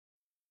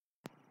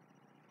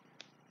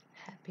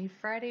Happy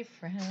Friday,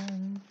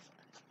 friends.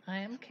 I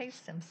am Kay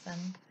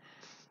Simpson.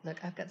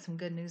 Look, I've got some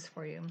good news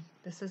for you.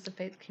 This is the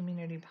Faith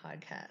Community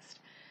Podcast,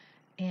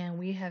 and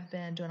we have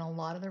been doing a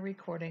lot of the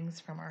recordings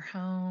from our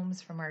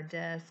homes, from our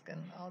desk,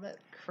 and all that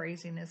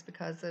craziness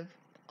because of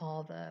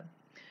all the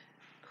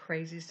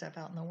crazy stuff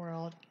out in the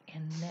world.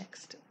 And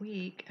next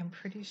week, I'm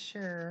pretty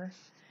sure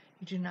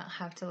you do not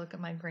have to look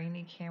at my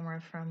grainy camera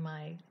from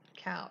my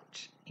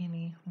couch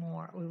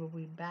anymore. We will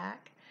be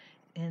back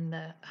in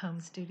the home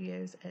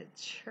studios at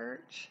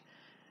church.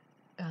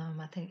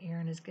 I think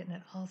Aaron is getting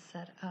it all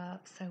set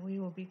up, so we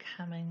will be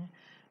coming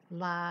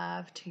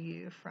live to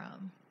you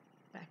from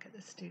back at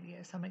the studio.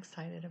 So I'm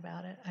excited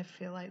about it. I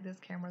feel like this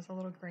camera's a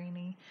little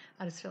grainy.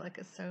 I just feel like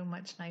it's so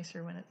much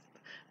nicer when it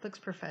looks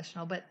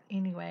professional. But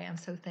anyway, I'm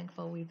so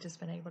thankful we've just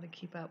been able to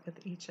keep up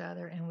with each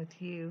other and with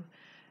you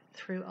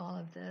through all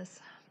of this,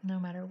 no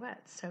matter what.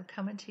 So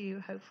coming to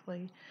you,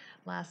 hopefully,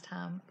 last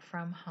time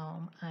from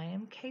home. I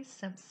am Kay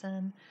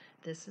Simpson.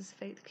 This is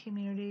Faith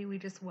Community. We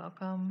just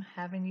welcome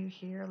having you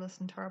here,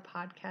 listen to our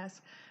podcast.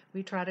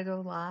 We try to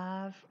go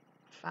live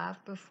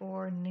 5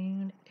 before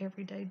noon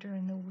every day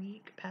during the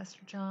week. Pastor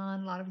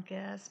John, a lot of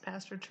guests,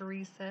 Pastor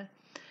Teresa,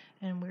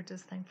 and we're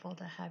just thankful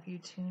to have you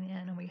tune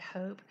in, and we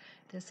hope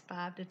this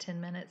 5 to 10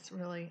 minutes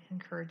really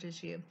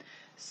encourages you.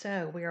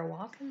 So we are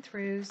walking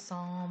through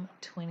Psalm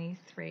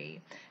 23,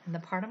 and the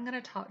part I'm going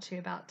to talk to you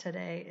about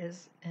today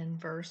is in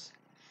verse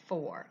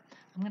 4.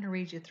 I'm going to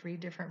read you 3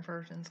 different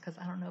versions because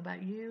I don't know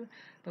about you,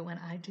 but when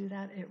I do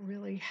that, it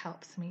really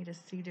helps me to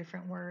see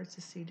different words,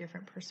 to see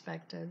different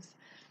perspectives.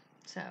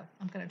 So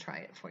I'm going to try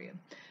it for you.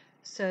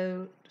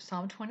 So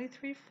Psalm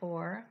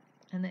 23:4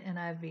 in the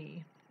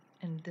NIV.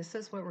 And this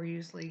is what we're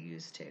usually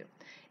used to.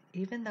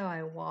 Even though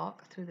I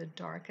walk through the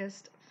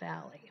darkest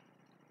valley,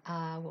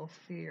 I will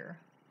fear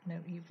no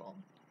evil.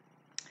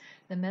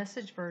 The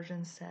Message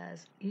version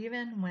says,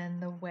 even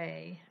when the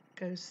way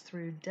goes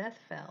through Death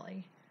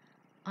Valley,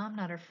 I'm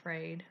not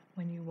afraid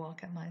when you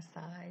walk at my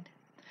side.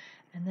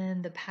 And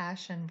then the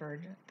Passion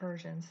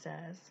version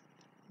says,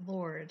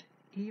 Lord,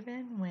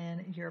 even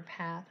when your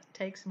path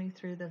takes me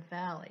through the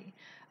valley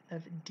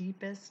of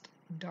deepest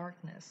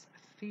darkness,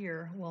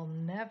 fear will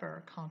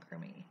never conquer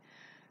me,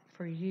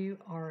 for you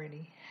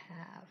already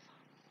have.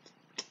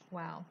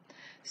 Wow.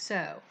 So,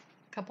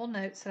 a couple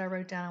notes that I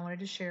wrote down I wanted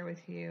to share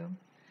with you.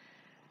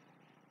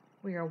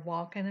 We are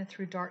walking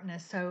through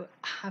darkness. So,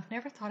 I've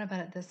never thought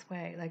about it this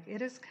way. Like,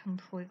 it is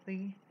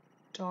completely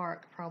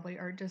dark, probably,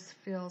 or it just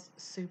feels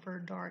super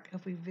dark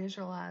if we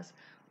visualize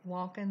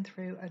walking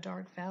through a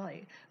dark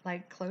valley.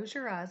 Like, close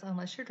your eyes,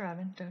 unless you're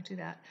driving, don't do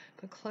that,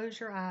 but close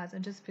your eyes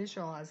and just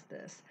visualize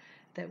this,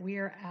 that we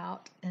are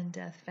out in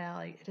Death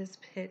Valley. It is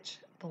pitch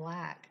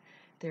black.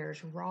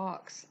 There's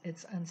rocks.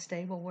 It's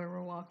unstable where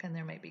we're walking.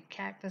 There may be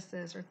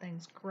cactuses or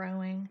things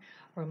growing,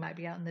 or we might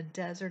be out in the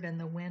desert and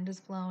the wind is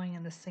blowing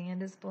and the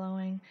sand is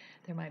blowing.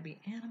 There might be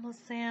animal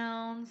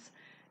sounds.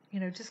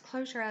 Just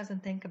close your eyes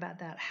and think about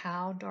that,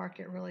 how dark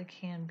it really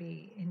can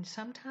be. And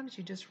sometimes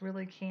you just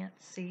really can't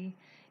see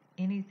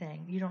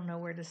anything. You don't know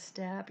where to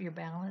step. Your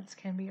balance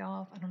can be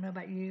off. I don't know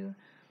about you.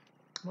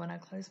 When I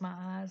close my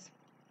eyes,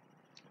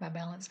 my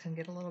balance can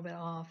get a little bit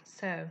off.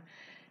 So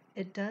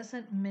it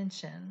doesn't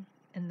mention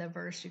in the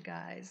verse, you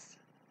guys,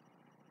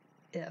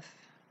 if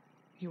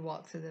you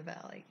walk through the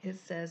valley. It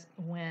says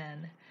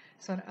when.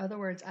 So in other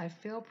words, I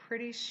feel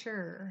pretty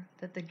sure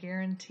that the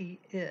guarantee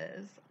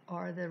is,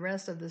 or the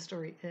rest of the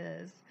story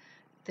is,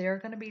 there are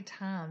going to be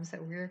times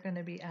that we're going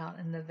to be out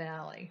in the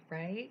valley,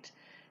 right?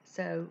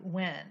 So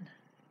when.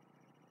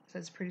 So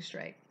it's pretty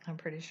straight, I'm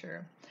pretty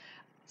sure.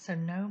 So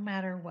no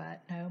matter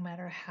what, no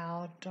matter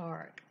how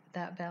dark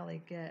that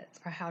valley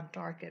gets or how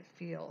dark it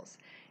feels,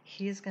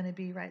 He is going to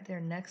be right there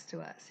next to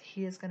us.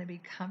 He is going to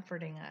be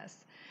comforting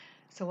us.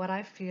 So what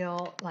I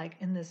feel like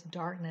in this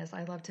darkness,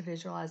 I love to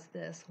visualize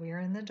this. We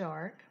are in the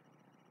dark,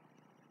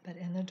 but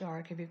in the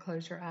dark, if you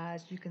close your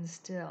eyes, you can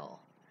still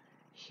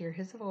hear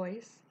His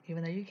voice,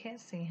 even though you can't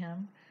see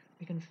Him.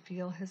 We can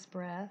feel His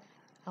breath.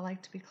 I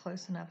like to be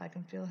close enough I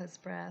can feel His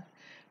breath.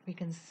 We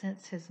can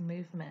sense His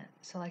movement.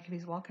 So like if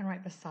He's walking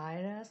right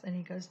beside us and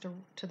He goes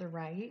to the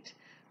right,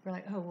 we're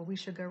like, oh, well, we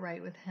should go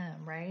right with Him,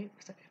 right?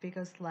 So if He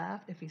goes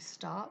left, if He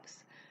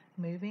stops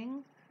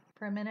moving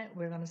for a minute,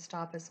 we're going to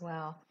stop as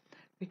well.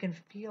 We can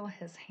feel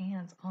His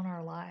hands on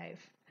our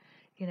life,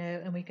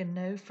 and we can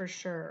know for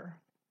sure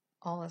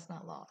all is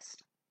not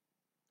lost.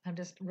 I'm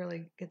just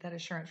really get that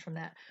assurance from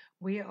that.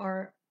 We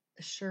are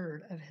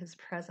assured of His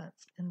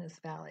presence in this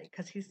valley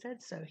because He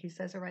said so. He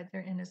says it right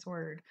there in His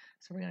word.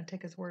 So we're going to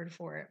take His word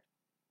for it.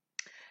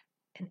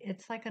 And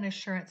it's like an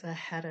assurance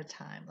ahead of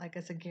time, like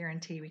it's a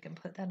guarantee. We can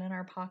put that in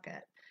our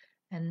pocket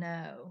and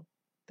know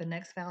the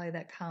next valley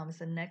that comes,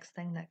 the next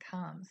thing that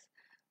comes,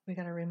 we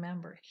got to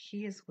remember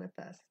He is with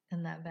us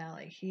in that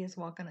valley. He is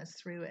walking us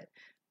through it.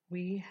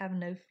 We have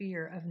no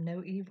fear of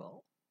no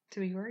evil to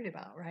be worried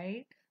about,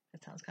 right?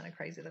 That sounds kind of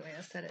crazy the way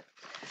I said it.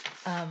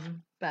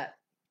 But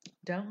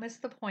don't miss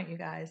the point, you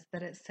guys,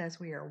 that it says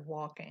we are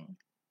walking.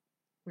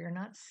 We are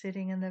not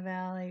sitting in the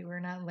valley. We're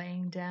not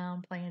laying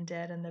down, playing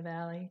dead in the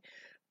valley.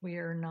 We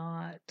are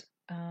not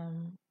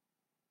um,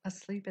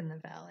 asleep in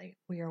the valley.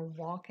 We are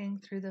walking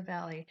through the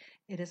valley.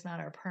 It is not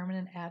our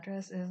permanent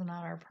address. It is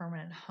not our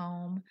permanent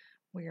home.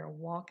 We are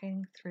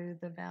walking through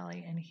the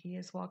valley, and He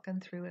is walking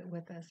through it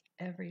with us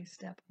every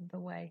step of the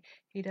way.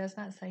 He does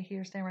not say,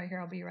 here, stand right here,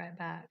 I'll be right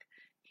back.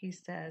 He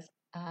says,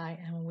 I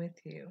am with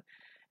you.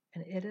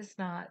 And it is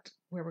not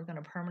where we're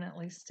going to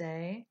permanently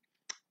stay.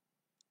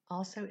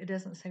 Also, it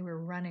doesn't say we're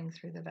running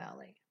through the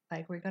valley.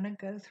 Like, we're going to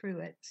go through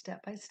it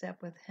step by step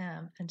with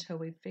Him until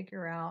we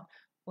figure out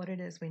what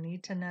it is we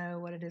need to know,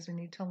 what it is we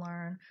need to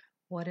learn,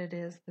 what it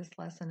is this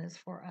lesson is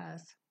for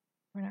us.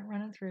 We're not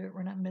running through it.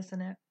 We're not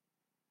missing it.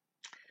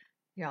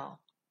 Y'all,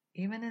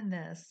 even in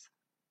this,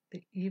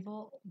 the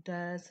evil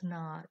does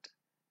not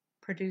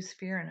produce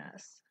fear in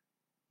us.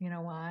 You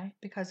know why?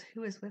 Because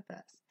who is with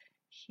us?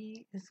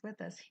 He is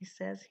with us. He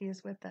says He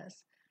is with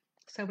us.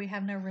 So we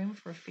have no room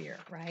for fear,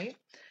 right?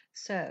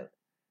 So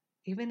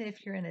even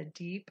if you're in a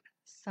deep,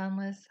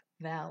 sunless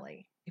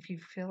valley, if you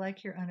feel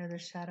like you're under the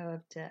shadow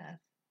of death,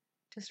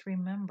 just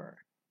remember,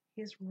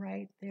 He is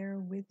right there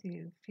with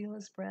you. Feel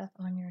His breath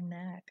on your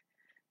neck.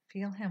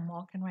 Feel Him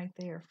walking right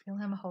there. Feel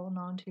Him holding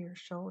on to your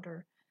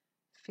shoulder.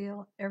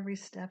 Feel every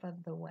step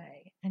of the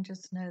way. And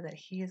just know that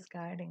He is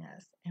guiding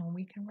us. And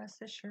we can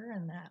rest assured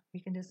in that. We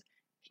can just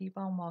keep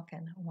on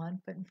walking, one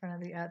foot in front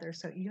of the other.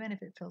 So even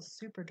if it feels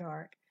super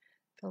dark,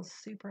 feels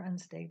super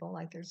unstable,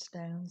 like there's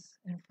stones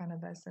in front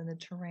of us and the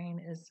terrain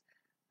is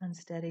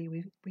unsteady.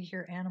 We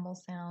hear animal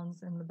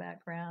sounds in the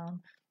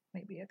background,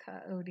 maybe a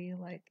coyote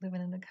like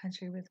living in the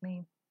country with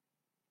me.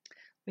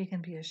 We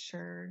can be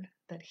assured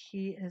that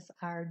He is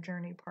our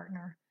journey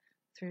partner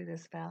through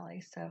this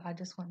valley. So I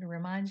just want to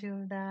remind you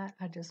of that.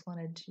 I just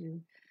wanted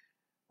to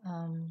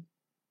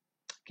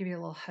give you a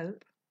little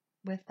hope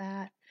with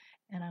that.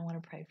 And I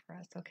want to pray for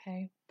us,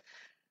 okay?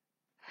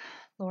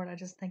 Lord, I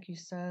just thank you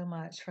so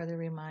much for the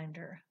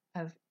reminder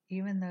of,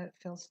 even though it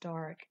feels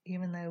dark,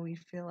 even though we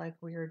feel like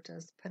we are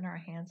just putting our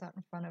hands out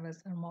in front of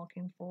us and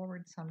walking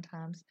forward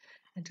sometimes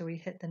until we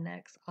hit the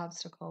next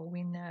obstacle,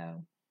 we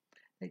know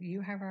that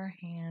you have our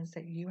hands,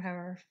 that you have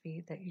our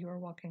feet, that you are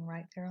walking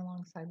right there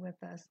alongside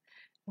with us.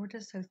 We're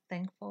just so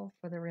thankful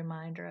for the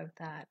reminder of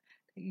that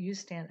you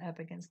stand up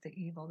against the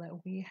evil,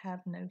 that we have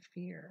no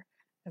fear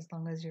as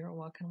long as you're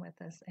walking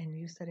with us. And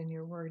you said in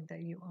your word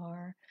that you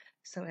are.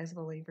 So as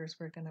believers,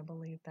 we're going to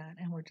believe that.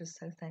 And we're just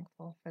so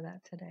thankful for that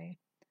today.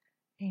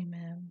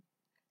 Amen.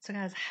 So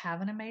guys,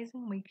 have an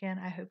amazing weekend.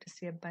 I hope to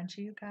see a bunch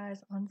of you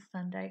guys on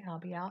Sunday. I'll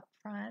be out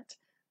front.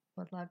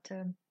 Would love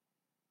to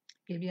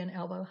give you an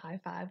elbow high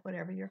five,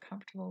 whatever you're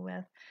comfortable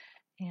with.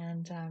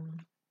 And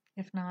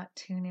if not,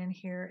 tune in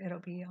here. It'll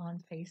be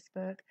on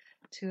Facebook.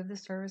 2 of the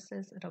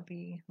services. It'll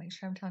be, make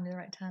sure I'm telling you the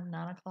right time,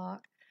 9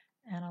 o'clock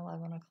and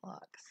 11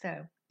 o'clock.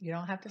 So you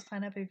don't have to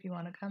sign up if you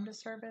want to come to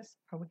service,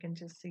 or we can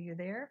just see you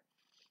there.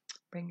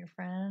 Bring your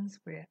friends.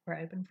 We're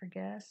open for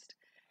guests.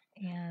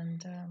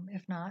 And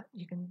if not,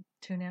 you can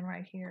tune in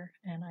right here.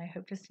 And I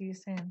hope to see you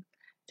soon.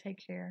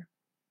 Take care.